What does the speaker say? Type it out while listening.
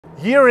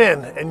Year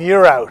in and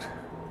year out,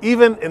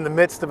 even in the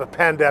midst of a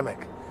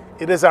pandemic,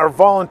 it is our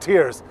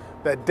volunteers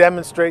that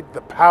demonstrate the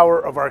power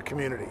of our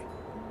community.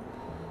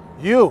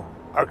 You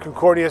are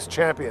Concordia's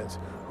champions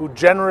who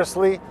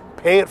generously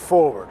pay it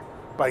forward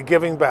by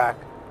giving back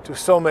to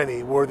so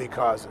many worthy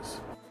causes.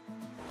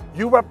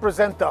 You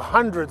represent the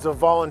hundreds of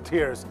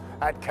volunteers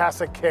at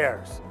Casa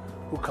Cares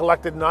who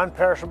collected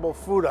non-perishable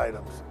food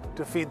items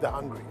to feed the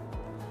hungry.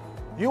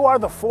 You are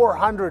the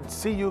 400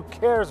 CU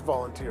Cares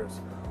volunteers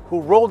who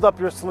rolled up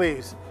your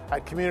sleeves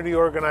at community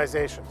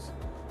organizations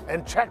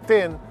and checked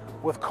in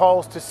with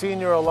calls to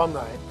senior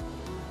alumni.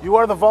 You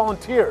are the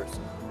volunteers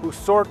who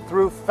sort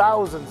through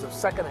thousands of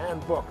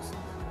secondhand books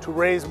to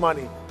raise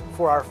money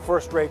for our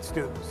first-rate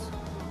students.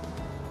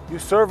 You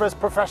serve as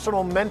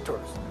professional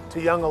mentors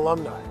to young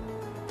alumni,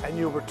 and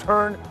you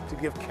return to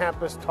give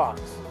campus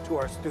talks to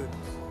our students.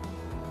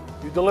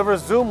 You deliver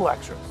Zoom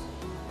lectures,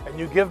 and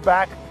you give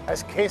back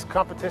as case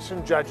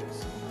competition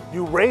judges.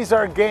 You raise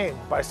our game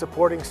by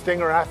supporting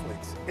Stinger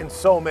athletes in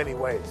so many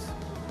ways.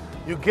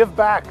 You give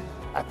back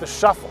at the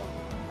Shuffle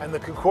and the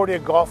Concordia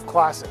Golf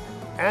Classic,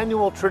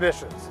 annual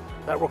traditions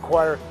that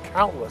require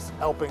countless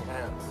helping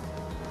hands.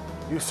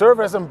 You serve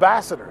as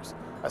ambassadors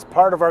as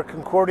part of our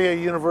Concordia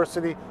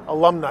University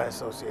Alumni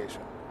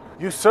Association.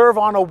 You serve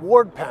on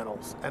award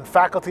panels and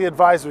faculty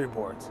advisory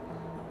boards.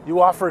 You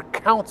offer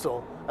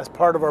counsel as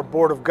part of our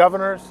Board of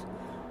Governors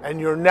and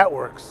your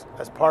networks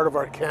as part of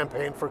our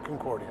campaign for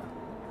Concordia.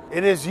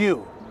 It is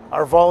you,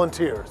 our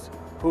volunteers,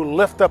 who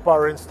lift up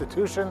our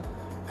institution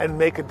and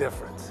make a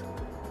difference.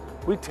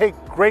 We take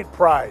great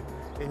pride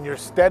in your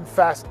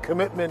steadfast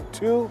commitment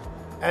to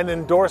and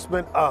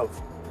endorsement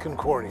of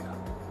Concordia.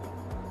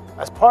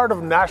 As part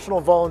of National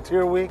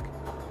Volunteer Week,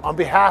 on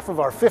behalf of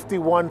our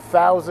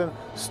 51,000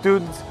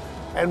 students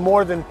and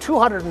more than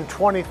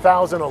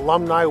 220,000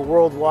 alumni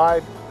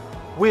worldwide,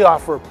 we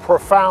offer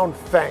profound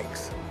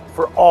thanks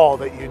for all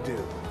that you do.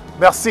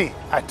 Merci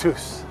à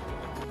tous.